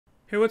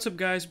Hey, what's up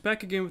guys,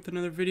 back again with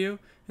another video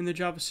in the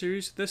Java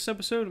series. This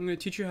episode I'm going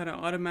to teach you how to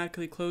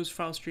automatically close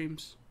file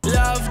streams.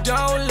 Love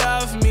don't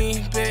love me,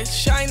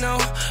 bitch, I know,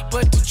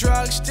 but the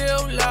drugs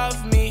still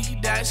love me,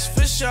 that's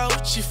for sure.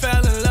 She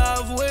fell in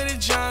love with a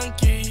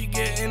junkie,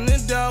 getting the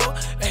dough,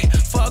 ay,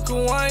 fuck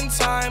her one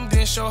time,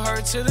 then show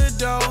her to the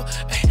door,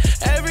 ay,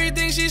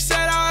 everything she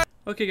said I...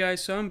 Okay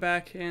guys, so I'm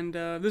back, and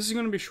this is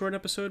going to be a short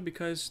episode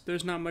because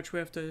there's not much we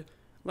have to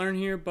learn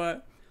here,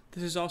 but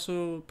this is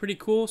also pretty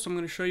cool, so I'm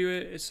going to show you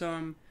it. It's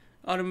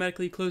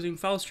automatically closing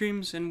file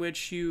streams, in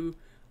which you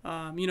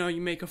you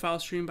make a file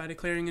stream by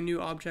declaring a new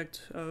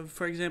object of,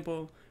 for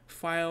example,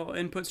 file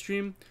input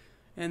stream,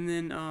 and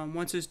then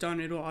once it's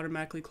done, it'll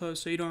automatically close,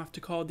 so you don't have to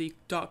call the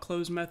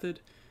 .close method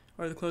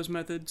or the close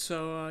method.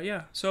 So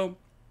yeah, so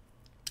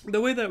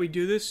the way that we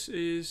do this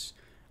is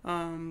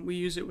we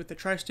use it with the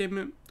try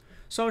statement.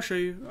 So I'll show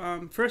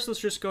you. First,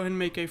 let's just go ahead and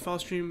make a file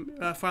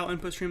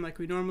input stream like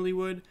we normally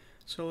would.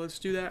 So let's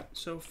do that.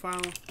 So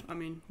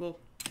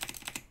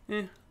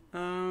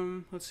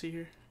let's see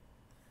here.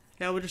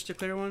 Yeah, we'll just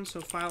declare one. So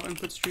file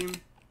input stream.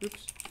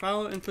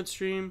 File input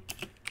stream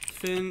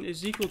fin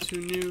is equal to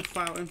new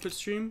file input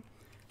stream.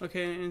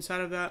 Okay, and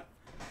inside of that,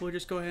 we'll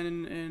just go ahead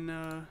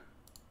and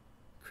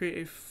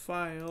create a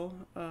file.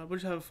 We'll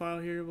just have a file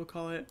here. We'll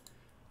call it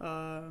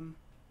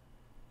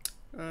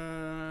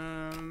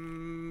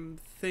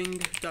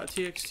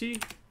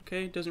thing.txt.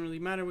 Okay, doesn't really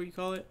matter what you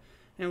call it,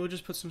 and we'll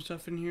just put some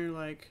stuff in here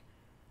like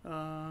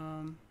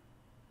I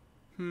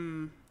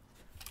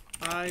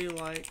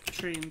like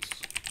trains.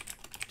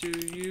 Do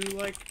you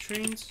like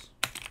trains?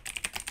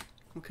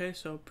 Okay,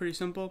 so pretty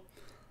simple.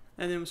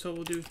 And then so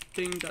we'll do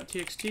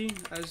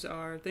thing.txt as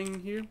our thing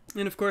here.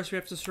 And of course we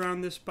have to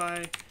surround this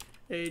by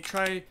a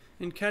try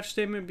and catch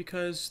statement,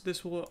 because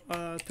this will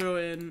throw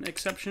an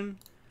exception.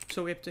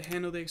 So we have to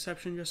handle the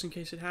exception just in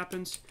case it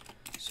happens.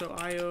 So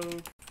IO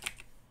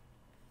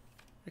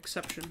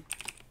exception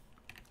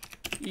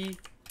E.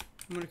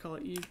 I'm going to call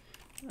it E.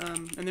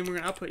 And then we're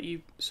going to output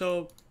E.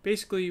 So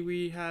basically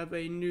we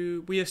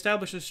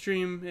establish a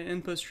stream, an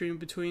input stream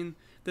between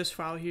this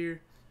file here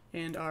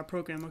and our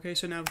program. Okay,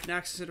 so now we can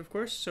access it, of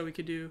course. So we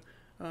could do,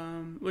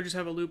 we'll just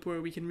have a loop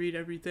where we can read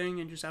everything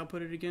and just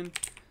output it again.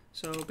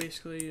 So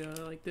basically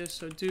like this.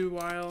 So do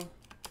while,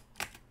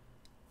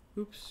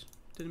 oops,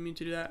 didn't mean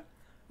to do that.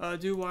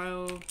 Do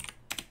while,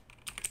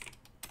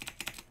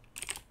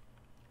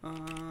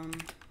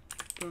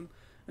 boom.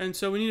 And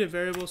so we need a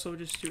variable, so we'll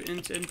just do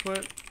int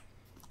input.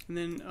 And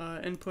then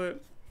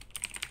input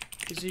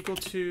is equal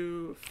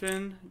to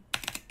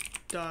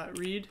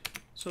fin.read,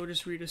 so we'll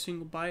just read a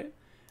single byte,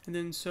 and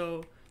then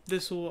so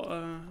this will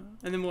and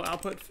then we'll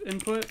output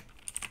input.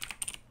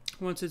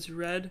 Once it's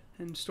read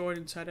and stored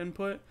inside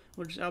input,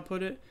 we'll just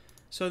output it.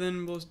 So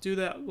then we'll do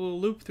that. We'll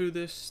loop through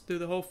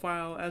the whole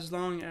file as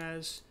long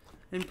as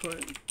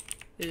input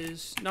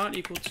is not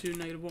equal to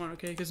 -1.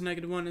 Okay, because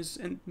 -1 is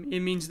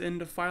it means the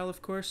end of file,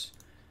 of course.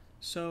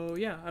 So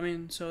yeah,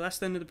 so that's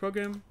the end of the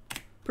program.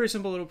 Pretty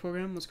simple little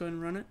program. Let's go ahead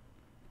and run it.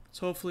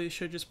 So hopefully it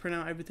should just print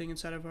out everything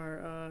inside of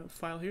our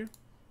file here.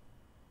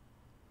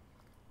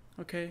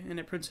 Okay, and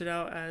it prints it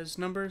out as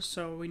numbers,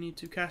 so we need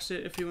to cast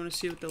it if we want to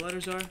see what the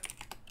letters are.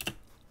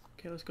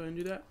 Okay, let's go ahead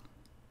and do that.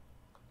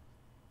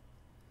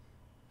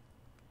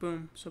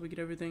 Boom, so we get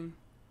everything.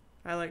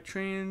 I like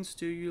trains,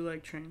 do you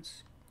like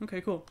trains?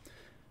 Okay, cool.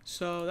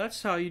 So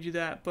that's how you do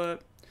that,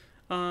 but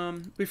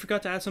we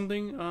forgot to add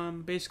something.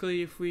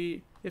 Basically if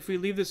we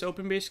leave this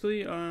open,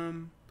 basically,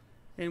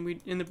 and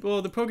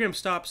the program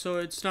stops, so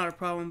it's not a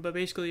problem. But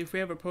basically, if we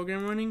have a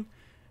program running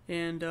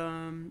and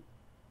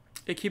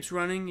it keeps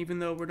running, even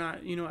though we're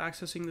not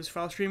accessing this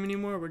file stream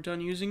anymore, we're done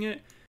using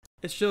it,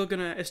 it's still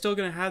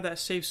gonna have that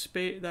safe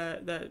space,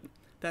 that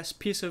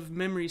piece of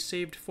memory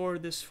saved for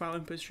this file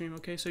input stream.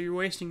 Okay, so you're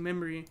wasting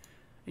memory,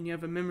 and you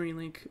have a memory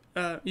leak.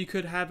 You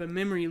could have a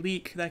memory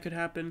leak that could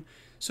happen.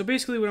 So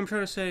basically, what I'm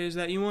trying to say is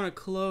that you want to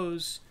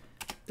close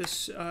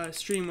this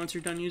stream once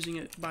you're done using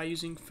it by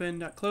using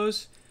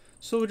fin.close.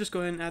 So we'll just go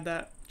ahead and add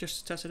that just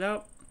to test it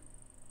out.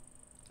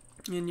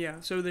 And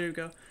yeah, so there you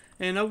go.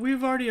 And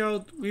we've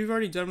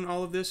already done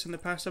all of this in the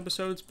past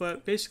episodes,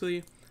 but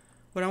basically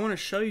what I want to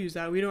show you is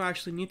that we don't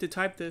actually need to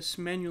type this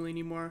manually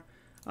anymore.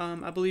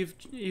 I believe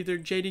either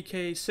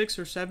JDK 6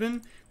 or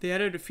 7, they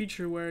added a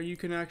feature where you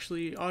can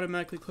actually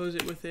automatically close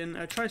it within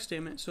a try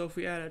statement. So if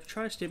we add a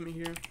try statement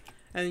here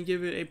and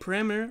give it a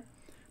parameter,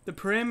 the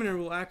parameter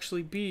will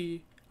actually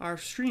be our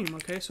stream.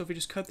 Okay, so if we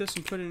just cut this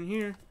and put it in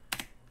here,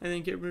 and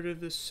then get rid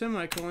of this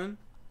semicolon,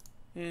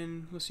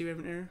 and let's see, we have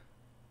an error.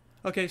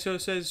 Okay, so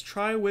it says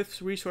try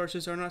with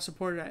resources are not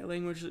supported at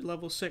language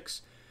level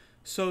 6.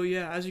 So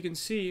yeah, as you can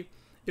see,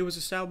 it was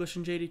established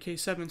in JDK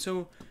 7.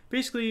 So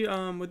basically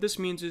what this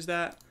means is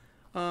that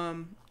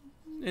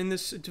in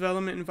this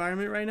development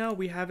environment right now,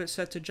 we have it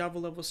set to Java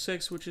level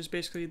 6, which is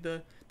basically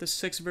the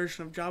 6th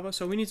version of Java.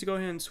 So we need to go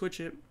ahead and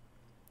switch it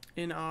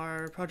in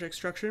our project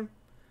structure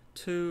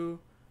to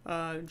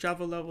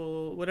Java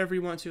level, whatever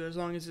you want to, as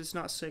long as it's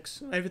not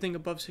 6. Everything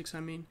above 6, I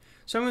mean.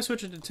 So I'm going to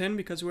switch it to 10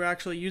 because we're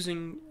actually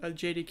using a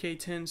JDK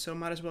 10, so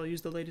might as well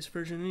use the latest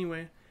version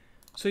anyway.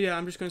 So yeah,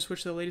 I'm just going to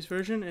switch to the latest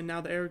version, and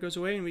now the error goes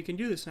away, and we can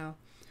do this now.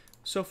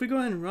 So if we go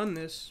ahead and run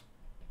this,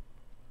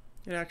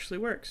 it actually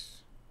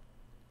works.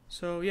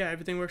 So yeah,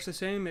 everything works the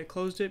same. It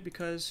closed it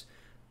because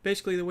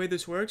basically the way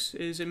this works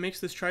is it makes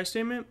this try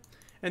statement,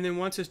 and then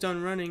once it's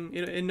done running,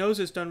 it knows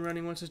it's done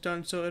running once it's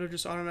done, so it'll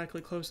just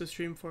automatically close the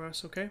stream for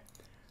us, okay?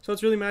 So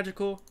it's really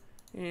magical,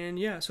 and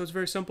yeah, so it's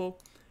very simple.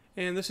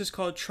 And this is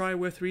called try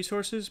with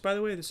resources, by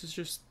the way. This is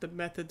just the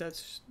method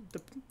that's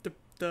the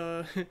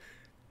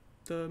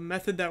the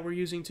method that we're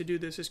using to do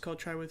this is called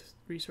try with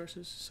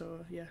resources.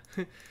 So yeah.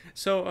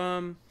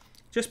 So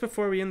just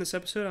before we end this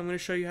episode, I'm going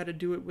to show you how to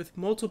do it with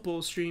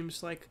multiple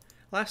streams. Like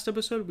last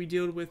episode, we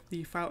dealt with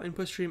the file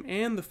input stream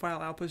and the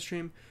file output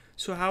stream.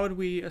 So how would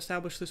we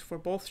establish this for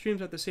both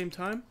streams at the same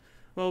time?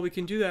 Well, we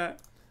can do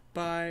that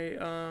by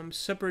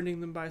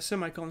separating them by a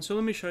semicolon. So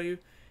let me show you.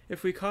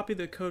 If we copy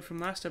the code from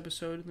last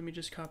episode, let me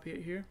just copy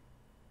it here.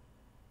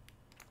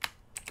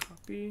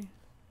 Copy.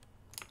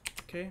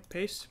 Okay,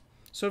 paste.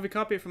 So if we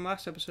copy it from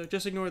last episode,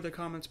 just ignore the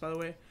comments, by the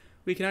way.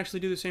 We can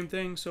actually do the same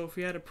thing. So if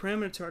we add a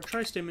parameter to our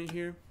try statement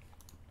here,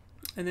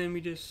 and then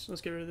we just,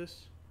 let's get rid of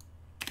this.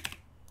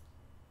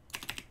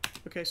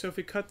 Okay, so if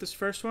we cut this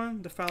first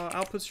one, the file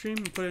output stream,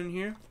 and put it in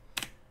here,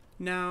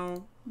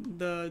 now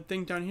the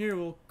thing down here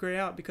will gray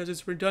out because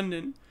it's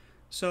redundant.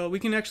 So we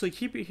can actually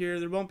keep it here.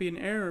 There won't be an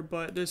error,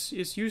 but this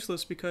is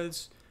useless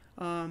because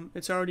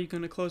it's already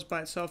going to close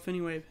by itself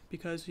anyway,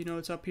 because you know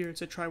it's up here.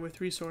 It's a try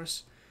with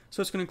resource,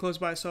 so it's going to close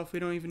by itself. We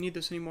don't even need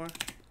this anymore.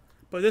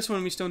 But this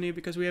one we still need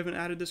because we haven't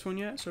added this one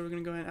yet. So we're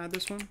going to go ahead and add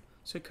this one.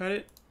 So cut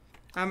it.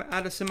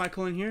 Add a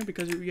semicolon here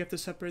because you have to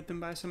separate them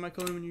by a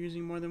semicolon when you're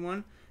using more than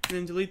one, and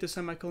then delete the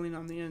semicolon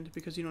on the end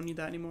because you don't need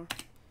that anymore.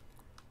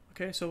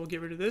 Okay, so we'll get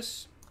rid of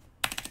this.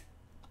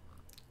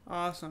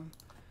 Awesome.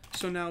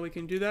 So now we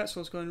can do that.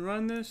 So let's go ahead and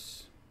run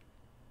this.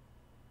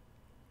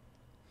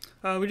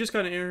 We just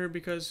got an error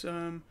because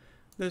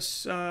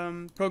this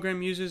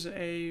program uses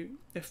a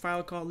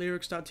file called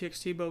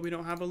lyrics.txt, but we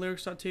don't have a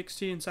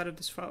lyrics.txt inside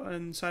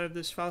of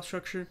this file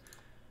structure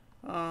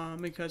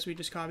because we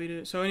just copied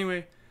it. So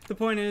anyway, the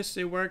point is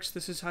it works.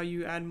 This is how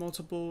you add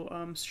multiple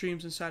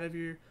streams inside of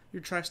your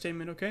try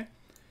statement. Okay.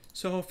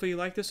 So hopefully you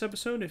like this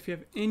episode. If you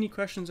have any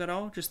questions at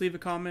all, just leave a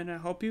comment and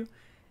I'll help you.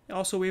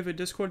 Also, we have a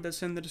Discord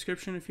that's in the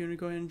description. If you want to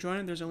go ahead and join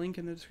it, there's a link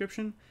in the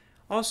description.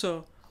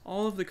 Also,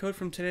 all of the code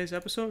from today's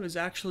episode is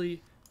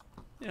actually,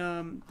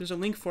 there's a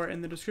link for it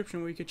in the description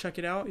where you can check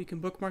it out. You can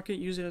bookmark it,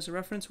 use it as a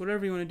reference,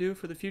 whatever you want to do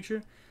for the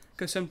future.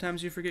 Because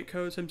sometimes you forget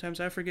code,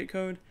 sometimes I forget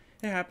code.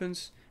 It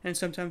happens. And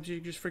sometimes you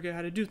just forget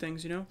how to do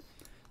things, you know?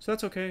 So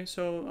that's okay.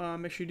 So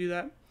make sure you do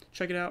that.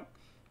 Check it out.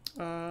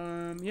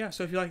 Yeah,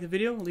 so if you like the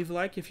video, leave a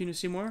like. If you want to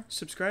see more,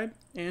 subscribe,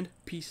 and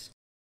peace.